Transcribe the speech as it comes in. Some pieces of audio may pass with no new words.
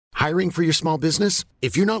Hiring for your small business?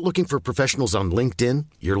 If you're not looking for professionals on LinkedIn,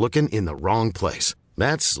 you're looking in the wrong place.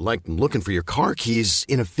 That's like looking for your car keys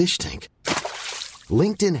in a fish tank.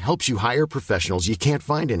 LinkedIn helps you hire professionals you can't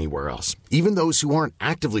find anywhere else, even those who aren't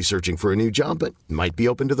actively searching for a new job but might be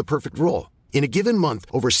open to the perfect role. In a given month,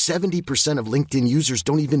 over 70% of LinkedIn users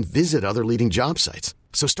don't even visit other leading job sites.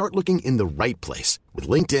 So start looking in the right place. With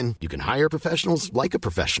LinkedIn, you can hire professionals like a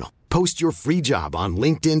professional. Post your free job on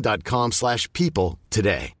linkedin.com/people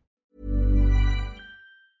today.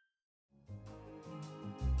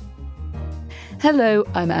 Hello,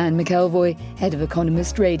 I'm Anne McElvoy, head of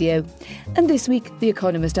Economist Radio. And this week, The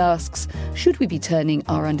Economist asks, should we be turning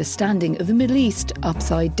our understanding of the Middle East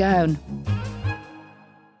upside down?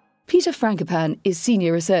 Peter Frankopan is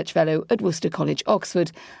Senior Research Fellow at Worcester College,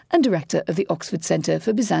 Oxford, and Director of the Oxford Centre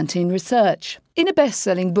for Byzantine Research. In a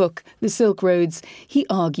best-selling book, The Silk Roads, he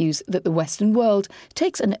argues that the Western world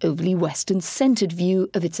takes an overly Western-centred view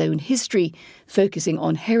of its own history, focusing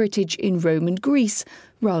on heritage in Rome and Greece,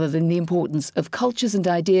 rather than the importance of cultures and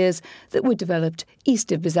ideas that were developed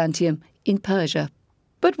east of Byzantium in Persia.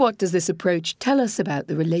 But what does this approach tell us about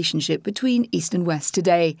the relationship between East and West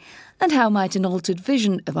today? And how might an altered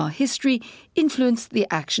vision of our history influence the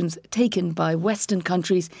actions taken by Western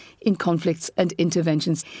countries in conflicts and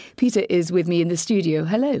interventions? Peter is with me in the studio.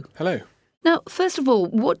 Hello. Hello. Now, first of all,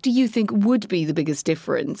 what do you think would be the biggest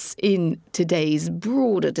difference in today's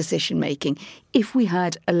broader decision-making if we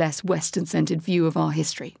had a less Western-centred view of our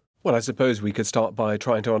history? Well, I suppose we could start by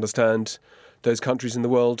trying to understand those countries in the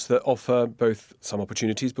world that offer both some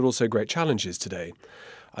opportunities but also great challenges today.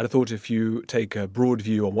 I'd have thought if you take a broad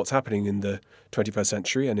view on what's happening in the 21st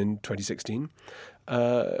century and in 2016,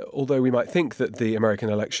 although we might think that the American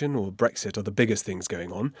election or Brexit are the biggest things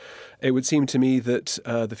going on, it would seem to me that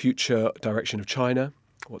the future direction of China,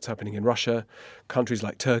 what's happening in Russia, countries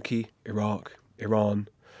like Turkey, Iraq, Iran,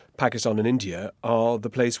 Pakistan and India are the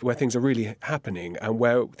place where things are really happening, and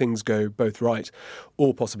where things go both right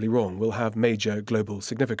or possibly wrong will have major global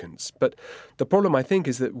significance. But the problem, I think,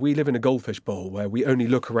 is that we live in a goldfish bowl where we only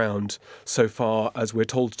look around so far as we're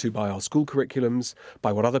told to by our school curriculums,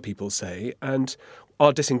 by what other people say, and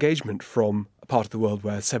our disengagement from a part of the world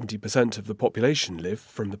where 70% of the population live,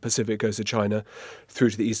 from the Pacific goes to China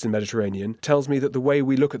through to the Eastern Mediterranean, tells me that the way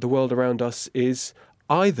we look at the world around us is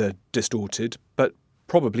either distorted but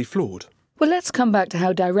probably flawed. Well, let's come back to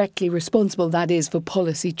how directly responsible that is for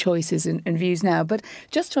policy choices and views now. But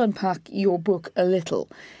just to unpack your book a little,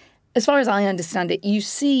 as far as I understand it, you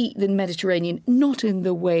see the Mediterranean not in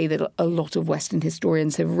the way that a lot of Western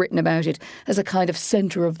historians have written about it, as a kind of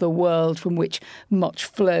centre of the world from which much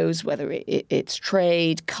flows, whether it's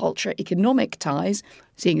trade, culture, economic ties,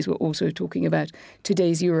 seeing as we're also talking about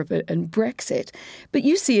today's Europe and Brexit. But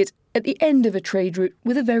you see it at the end of a trade route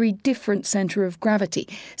with a very different centre of gravity.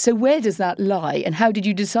 So where does that lie, and how did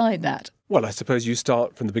you decide that? Well, I suppose you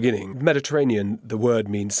start from the beginning. Mediterranean, the word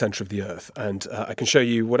means centre of the earth, and I can show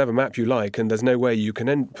you whatever map you like, and there's no way you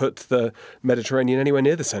can put the Mediterranean anywhere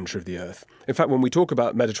near the centre of the earth. In fact, when we talk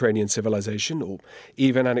about Mediterranean civilization, or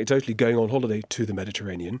even anecdotally going on holiday to the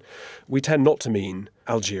Mediterranean, we tend not to mean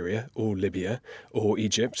Algeria or Libya or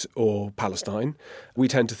Egypt or Palestine. We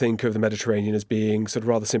tend to think of the Mediterranean as being sort of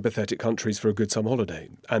rather sympathetic countries for a good summer holiday,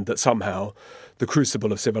 and that somehow the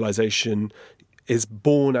crucible of civilization is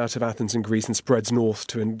born out of Athens and Greece and spreads north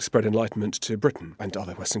to spread enlightenment to Britain and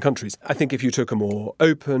other Western countries. I think if you took a more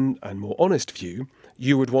open and more honest view,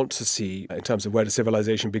 you would want to see, in terms of where does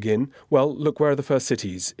civilization begin, well, look, where are the first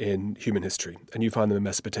cities in human history? And you find them in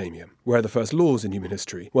Mesopotamia. Where are the first laws in human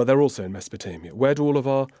history? Well, they're also in Mesopotamia. Where do all of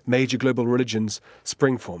our major global religions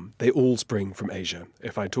spring from? They all spring from Asia.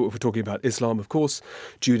 If we're talking about Islam, of course,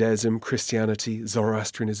 Judaism, Christianity,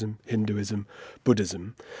 Zoroastrianism, Hinduism,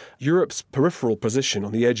 Buddhism. Europe's peripheral position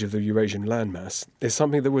on the edge of the Eurasian landmass is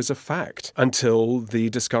something that was a fact until the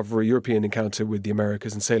European encounter with the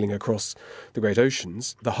Americas and sailing across the great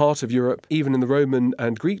oceans. The heart of Europe, even in the Roman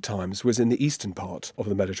and Greek times, was in the eastern part of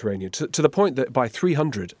the Mediterranean, to the point that by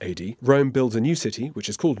 300 AD, Rome builds a new city, which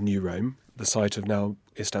is called New Rome, the site of now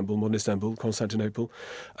Istanbul, modern Istanbul, Constantinople,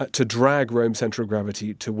 to drag Rome's centre of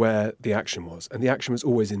gravity to where the action was. And the action was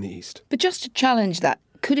always in the east. But just to challenge that,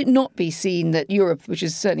 could it not be seen that Europe, which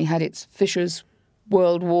has certainly had its fissures,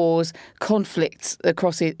 world wars, conflicts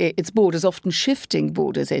across its borders, often shifting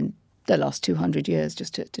borders in the last 200 years,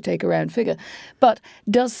 just to take a round figure, but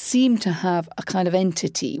does seem to have a kind of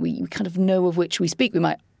entity. We kind of know of which we speak. We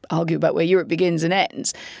might argue about where Europe begins and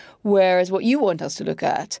ends, whereas what you want us to look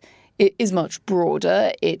at it is much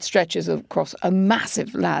broader. It stretches across a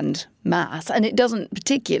massive land mass, and it doesn't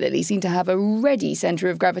particularly seem to have a ready centre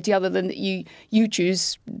of gravity other than that you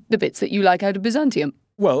choose the bits that you like out of Byzantium.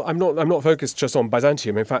 Well, I'm not focused just on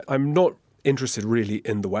Byzantium. In fact, I'm not interested really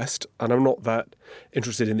in the West, and I'm not that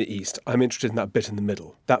interested in the East. I'm interested in that bit in the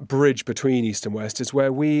middle. That bridge between East and West is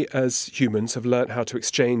where we as humans have learnt how to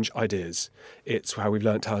exchange ideas. It's how we've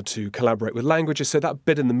learnt how to collaborate with languages. So that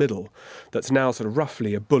bit in the middle, that's now sort of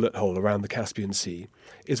roughly a bullet hole around the Caspian Sea,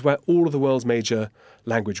 is where all of the world's major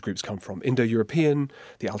language groups come from. Indo-European,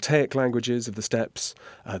 the Altaic languages of the steppes,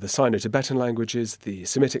 the Sino-Tibetan languages, the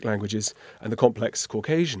Semitic languages, and the complex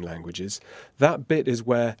Caucasian languages. That bit is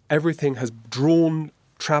where everything has drawn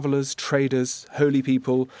travellers, traders, holy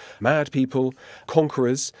people, mad people,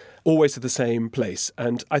 conquerors, always to the same place.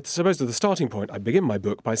 And I suppose at the starting point, I begin my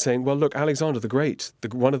book by saying, well, look, Alexander the Great,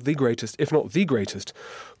 one of the greatest, if not the greatest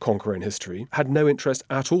conqueror in history, had no interest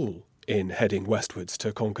at all in heading westwards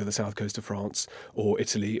to conquer the south coast of France or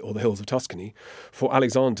Italy or the hills of Tuscany. For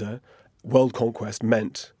Alexander, world conquest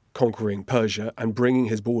meant conquering Persia and bringing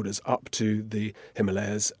his borders up to the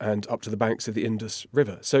Himalayas and up to the banks of the Indus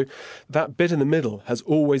River. So that bit in the middle has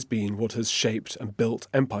always been what has shaped and built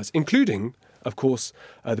empires, including, of course,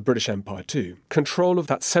 the British Empire too. Control of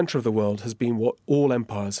that centre of the world has been what all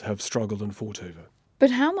empires have struggled and fought over.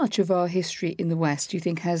 But how much of our history in the West do you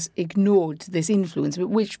think has ignored this influence? At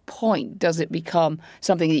which point does it become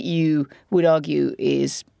something that you would argue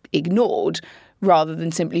is ignored rather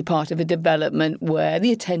than simply part of a development where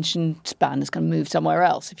the attention span has kind of moved somewhere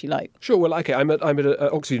else, if you like? Sure. Well, okay, I'm at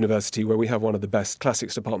Oxford University, where we have one of the best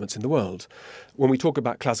classics departments in the world. When we talk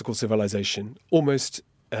about classical civilization, almost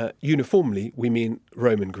uniformly we mean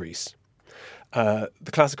Rome and Greece.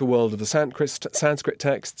 The classical world of the Sanskrit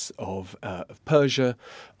texts, of Persia,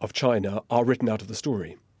 of China, are written out of the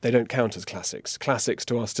story. They don't count as classics. Classics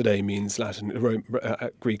to us today means Latin,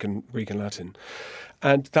 Greek and Latin.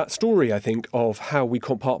 And that story, I think, of how we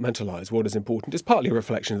compartmentalise what is important is partly a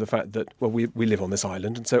reflection of the fact that, well, we live on this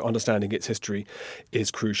island, and so understanding its history is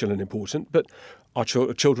crucial and important. But our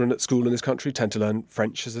children at school in this country tend to learn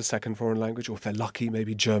French as a second foreign language, or if they're lucky,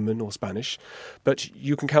 maybe German or Spanish. But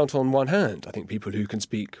you can count on one hand, I think, people who can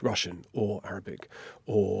speak Russian or Arabic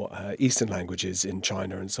or Eastern languages in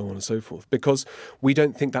China and so on and so forth, because we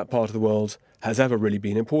don't think that part of the world has ever really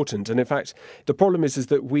been important. And in fact, the problem is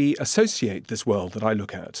that we associate this world that I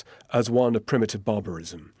look at as one of primitive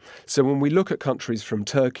barbarism. So when we look at countries from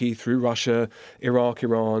Turkey through Russia, Iraq,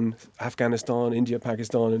 Iran, Afghanistan, India,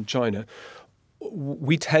 Pakistan and China,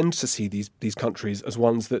 we tend to see these countries as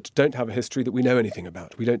ones that don't have a history that we know anything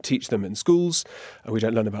about. We don't teach them in schools, we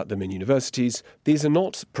don't learn about them in universities. These are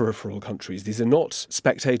not peripheral countries. These are not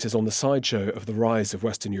spectators on the sideshow of the rise of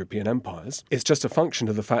Western European empires. It's just a function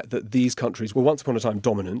of the fact that these countries were once upon a time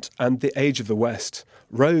dominant, and the age of the West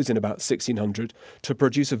rose in about 1600 to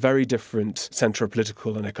produce a very different centre of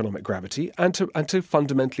political and economic gravity and to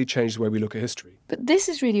fundamentally change the way we look at history. But this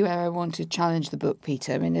is really where I want to challenge the book,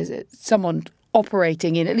 Peter. I mean, as someone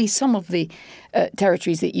operating in at least some of the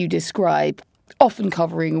territories that you describe, often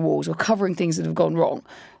covering wars or covering things that have gone wrong.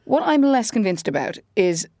 What I'm less convinced about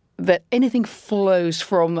is that anything flows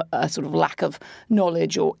from a sort of lack of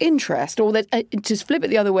knowledge or interest, or that, to flip it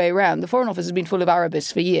the other way around, the Foreign Office has been full of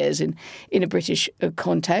Arabists for years in a British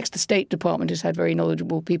context. The State Department has had very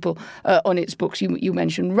knowledgeable people on its books. You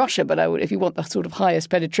mentioned Russia, but if you want the sort of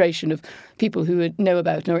highest penetration of people who know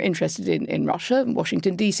about and are interested in Russia,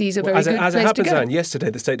 Washington, D.C. is a very good place to go. As it happens, Anne,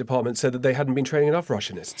 yesterday the State Department said that they hadn't been training enough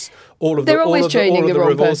Russianists. All of the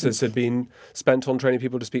resources had been spent on training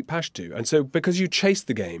people to speak Pashto. And so because you chase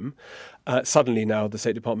the game, suddenly now the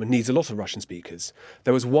State Department needs a lot of Russian speakers.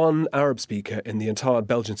 There was one Arab speaker in the entire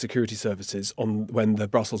Belgian security services when the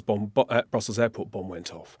Brussels airport bomb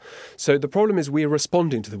went off. So the problem is we are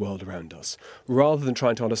responding to the world around us rather than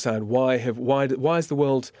trying to understand why has the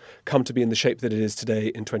world come to be in the shape that it is today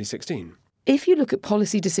in 2016. If you look at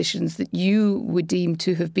policy decisions that you would deem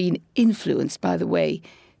to have been influenced by the way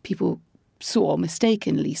people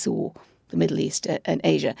mistakenly saw the Middle East and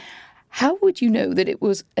Asia, how would you know that it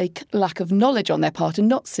was a lack of knowledge on their part and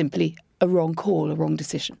not simply a wrong call, a wrong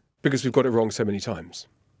decision? Because we've got it wrong so many times.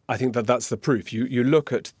 I think that's the proof. You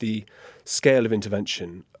look at the scale of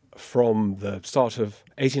intervention from the start of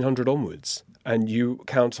 1800 onwards, and you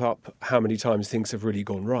count up how many times things have really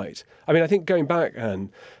gone right. I mean, I think going back,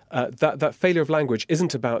 Anne, that failure of language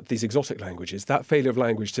isn't about these exotic languages. That failure of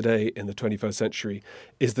language today in the 21st century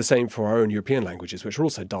is the same for our own European languages, which are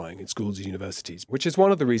also dying in schools and universities, which is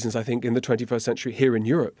one of the reasons I think in the 21st century here in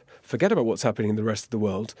Europe, forget about what's happening in the rest of the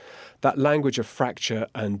world, that language of fracture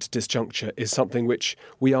and disjuncture is something which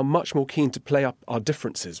we are much more keen to play up our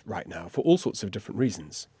differences right now for all sorts of different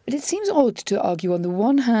reasons. But it seems odd to argue on the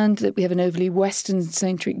one hand that we have an overly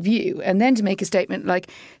Western-centric view, and then to make a statement like,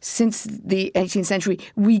 since the 18th century,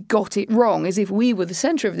 we got it wrong, as if we were the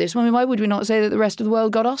centre of this. I mean, why would we not say that the rest of the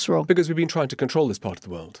world got us wrong? Because we've been trying to control this part of the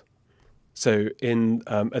world. So during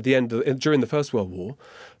the First World War,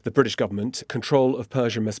 the British government, control of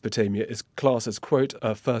Persia and Mesopotamia is classed as, quote,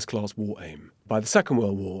 a first-class war aim. By the Second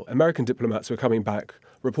World War, American diplomats were coming back,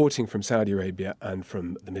 reporting from Saudi Arabia and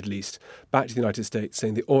from the Middle East, back to the United States,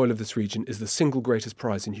 saying the oil of this region is the single greatest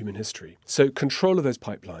prize in human history. So control of those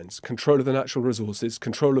pipelines, control of the natural resources,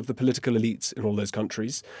 control of the political elites in all those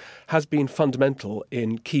countries has been fundamental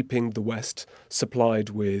in keeping the West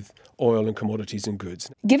supplied with oil and commodities and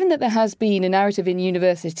goods. Given that there has been a narrative in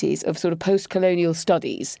universities of sort of post-colonial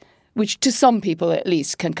studies, which to some people at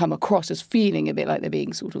least can come across as feeling a bit like they're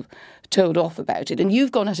being sort of told off about it, and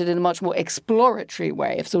you've gone at it in a much more exploratory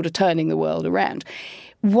way of sort of turning the world around,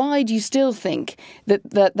 why do you still think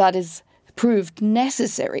that is proved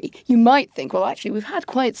necessary? You might think, well, actually, we've had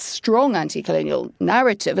quite strong anti-colonial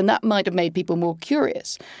narrative, and that might have made people more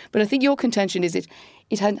curious. But I think your contention is it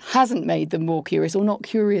hasn't made them more curious or not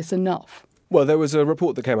curious enough. Well, there was a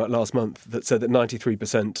report that came out last month that said that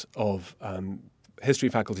 93% of history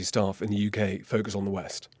faculty staff in the UK focus on the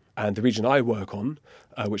West. And the region I work on,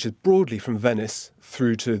 which is broadly from Venice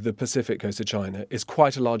through to the Pacific coast of China, is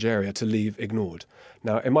quite a large area to leave ignored.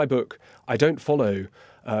 Now, in my book, I don't follow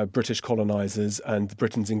British colonisers and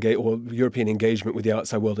Britain's or European engagement with the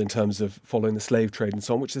outside world in terms of following the slave trade and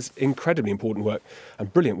so on, which is incredibly important work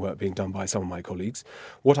and brilliant work being done by some of my colleagues.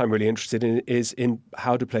 What I'm really interested in is in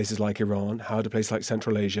how do places like Iran, how do places like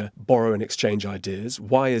Central Asia borrow and exchange ideas?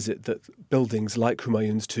 Why is it that buildings like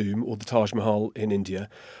Humayun's tomb or the Taj Mahal in India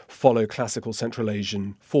follow classical Central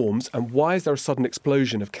Asian forms? And why is there a sudden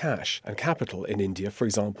explosion of cash and capital in India, for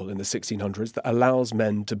example, in the 1600s, that allows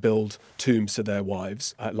men to build tombs to their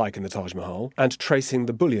wives, like in the Taj Mahal, and tracing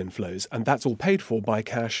the bullion flows? And that's all paid for by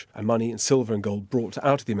cash and money and silver and gold brought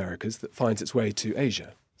out of the Americas that finds its way to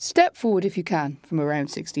Asia. Step forward, if you can, from around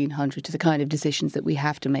 1600 to the kind of decisions that we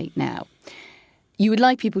have to make now. You would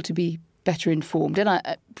like people to be better informed, and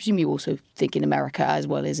I presume you also think in America as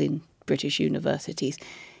well as in British universities.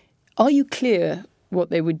 Are you clear what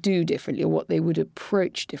they would do differently or what they would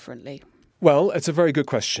approach differently? Well, it's a very good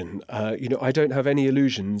question. I don't have any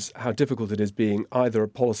illusions how difficult it is being either a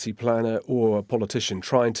policy planner or a politician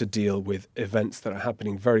trying to deal with events that are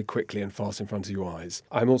happening very quickly and fast in front of your eyes.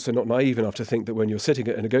 I'm also not naive enough to think that when you're sitting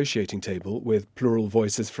at a negotiating table with plural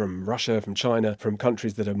voices from Russia, from China, from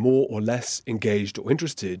countries that are more or less engaged or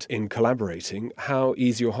interested in collaborating, how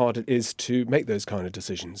easy or hard it is to make those kind of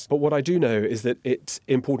decisions. But what I do know is that it's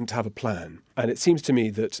important to have a plan. And it seems to me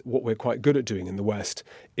that what we're quite good at doing in the West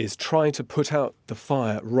is trying to put out the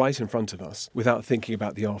fire right in front of us without thinking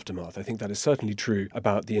about the aftermath. I think that is certainly true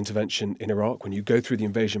about the intervention in Iraq. When you go through the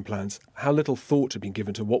invasion plans, how little thought had been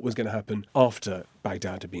given to what was going to happen after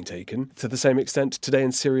Baghdad had been taken. To the same extent, today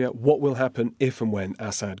in Syria, what will happen if and when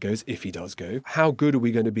Assad goes, if he does go? How good are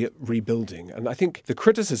we going to be at rebuilding? And I think the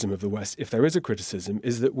criticism of the West, if there is a criticism,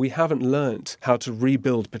 is that we haven't learnt how to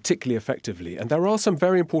rebuild particularly effectively. And there are some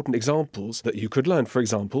very important examples that you could learn. For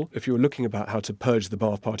example, if you were looking about how to purge the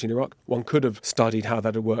Ba'ath Party in Iraq, one could have studied how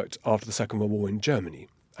that had worked after the Second World War in Germany.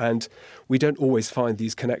 And we don't always find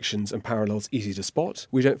these connections and parallels easy to spot.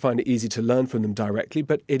 We don't find it easy to learn from them directly,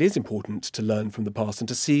 but it is important to learn from the past and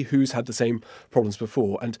to see who's had the same problems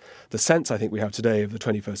before. And the sense I think we have today of the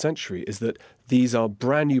 21st century is that these are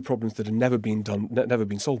brand new problems that have never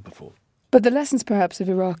been solved before. But the lessons perhaps of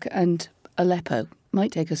Iraq and Aleppo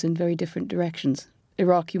might take us in very different directions.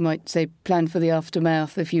 Iraq, you might say, plan for the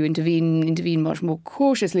aftermath. If you intervene much more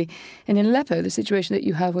cautiously. And in Aleppo, the situation that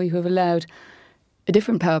you have where you have allowed a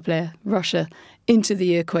different power player, Russia, into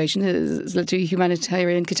the equation has led to a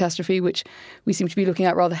humanitarian catastrophe, which we seem to be looking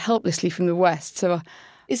at rather helplessly from the West. So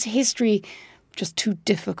is history just too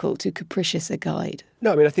difficult, too capricious a guide?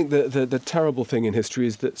 No, I mean, I think the terrible thing in history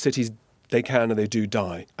is that cities, they can and they do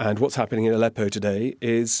die. And what's happening in Aleppo today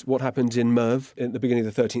is what happened in Merv in the beginning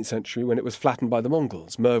of the 13th century when it was flattened by the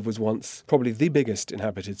Mongols. Merv was once probably the biggest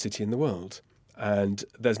inhabited city in the world. And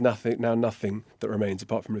there's nothing that remains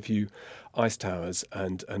apart from a few ice towers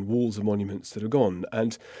and walls of monuments that are gone.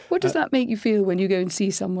 And what does that make you feel when you go and see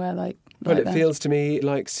somewhere like well, it that? Feels to me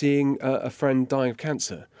like seeing a friend dying of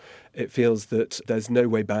cancer. It feels that there's no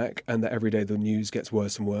way back and that every day the news gets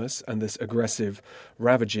worse and worse. And this aggressive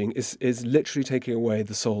ravaging is literally taking away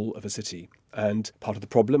the soul of a city. And part of the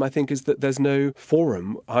problem, I think, is that there's no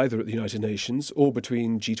forum either at the United Nations or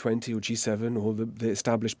between G20 or G7 or the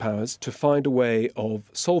established powers to find a way of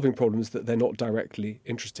solving problems that they're not directly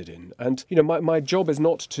interested in. And, my job is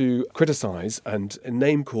not to criticise and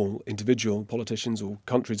name-call individual politicians or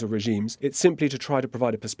countries or regimes. It's simply to try to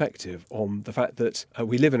provide a perspective on the fact that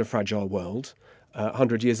we live in a fragile world.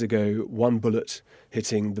 100 years ago, one bullet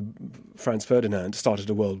hitting the Franz Ferdinand started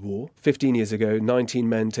a world war. 15 years ago, 19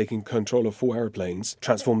 men taking control of 4 aeroplanes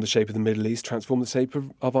transformed the shape of the Middle East, transformed the shape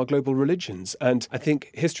of our global religions. And I think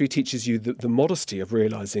history teaches you the modesty of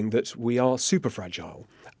realising that we are super fragile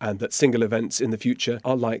and that single events in the future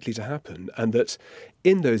are likely to happen, and that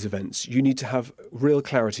in those events you need to have real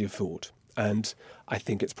clarity of thought. And I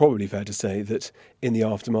think it's probably fair to say that in the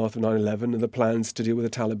aftermath of 9/11 and the plans to deal with the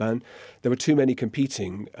Taliban, there were too many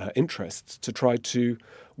competing interests to try to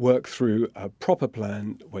work through a proper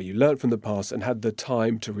plan where you learnt from the past and had the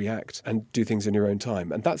time to react and do things in your own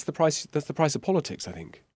time. And that's the price of politics, I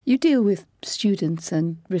think. You deal with students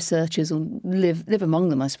and researchers, or live among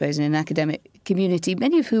them, I suppose, in an academic community,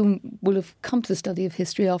 many of whom will have come to the study of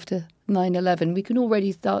history after 9/11. We can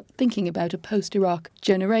already start thinking about a post-Iraq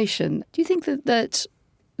generation. Do you think that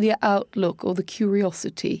the outlook or the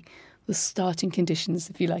curiosity, the starting conditions,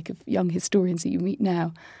 if you like, of young historians that you meet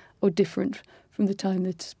now are different from the time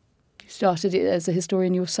that you started it as a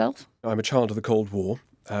historian yourself? I'm a child of the Cold War.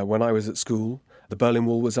 When I was at school, the Berlin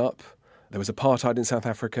Wall was up. There was apartheid in South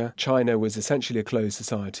Africa. China was essentially a closed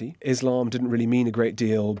society. Islam didn't really mean a great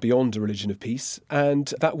deal beyond a religion of peace.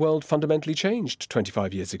 And that world fundamentally changed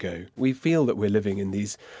 25 years ago. We feel that we're living in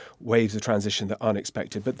these waves of transition that are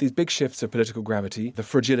unexpected, but these big shifts of political gravity, the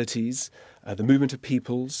fragilities, the movement of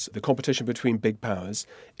peoples, the competition between big powers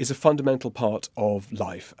is a fundamental part of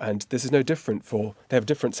life. And this is no different they have a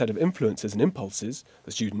different set of influences and impulses,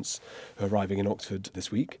 the students who are arriving in Oxford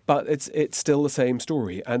this week. But it's still the same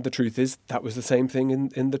story. And the truth is that was the same thing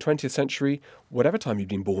in the 20th century, whatever time you'd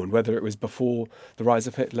been born, whether it was before the rise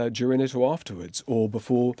of Hitler, during it or afterwards, or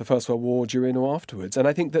before the First World War, during or afterwards. And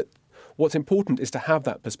I think that what's important is to have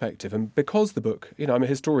that perspective. And because the book, I'm a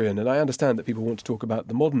historian and I understand that people want to talk about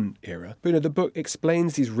the modern era, but the book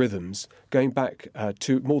explains these rhythms going back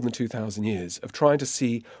to more than 2,000 years of trying to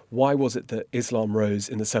see why was it that Islam rose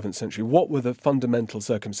in the 7th century? What were the fundamental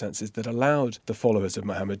circumstances that allowed the followers of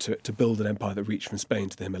Muhammad to build an empire that reached from Spain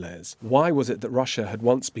to the Himalayas? Why was it that Russia had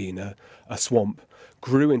once been a swamp,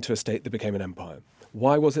 grew into a state that became an empire?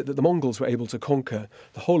 Why was it that the Mongols were able to conquer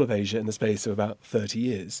the whole of Asia in the space of about 30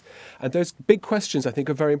 years? And those big questions, I think,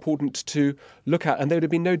 are very important to look at, and they would have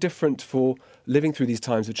been no different for living through these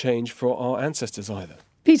times of change for our ancestors either.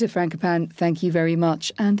 Peter Frankopan, thank you very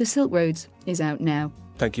much. And The Silk Roads is out now.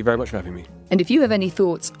 Thank you very much for having me. And if you have any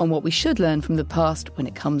thoughts on what we should learn from the past when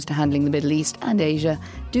it comes to handling the Middle East and Asia,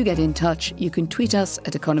 do get in touch. You can tweet us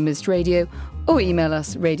at Economist Radio or email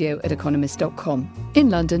us radio@economist.com.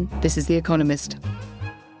 In London, this is The Economist.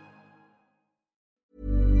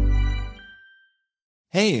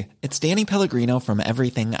 Hey, it's Danny Pellegrino from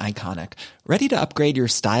Everything Iconic. Ready to upgrade your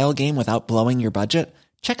style game without blowing your budget?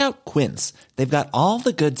 Check out Quince. They've got all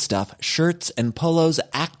the good stuff, shirts and polos,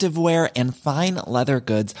 activewear, and fine leather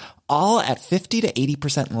goods, all at 50 to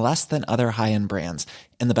 80% less than other high-end brands.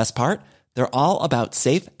 And the best part? They're all about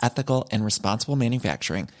safe, ethical, and responsible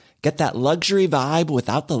manufacturing. Get that luxury vibe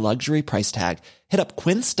without the luxury price tag. Hit up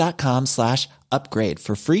quince.com/upgrade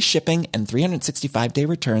for free shipping and 365-day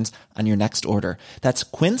returns on your next order. That's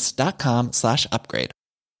quince.com/upgrade.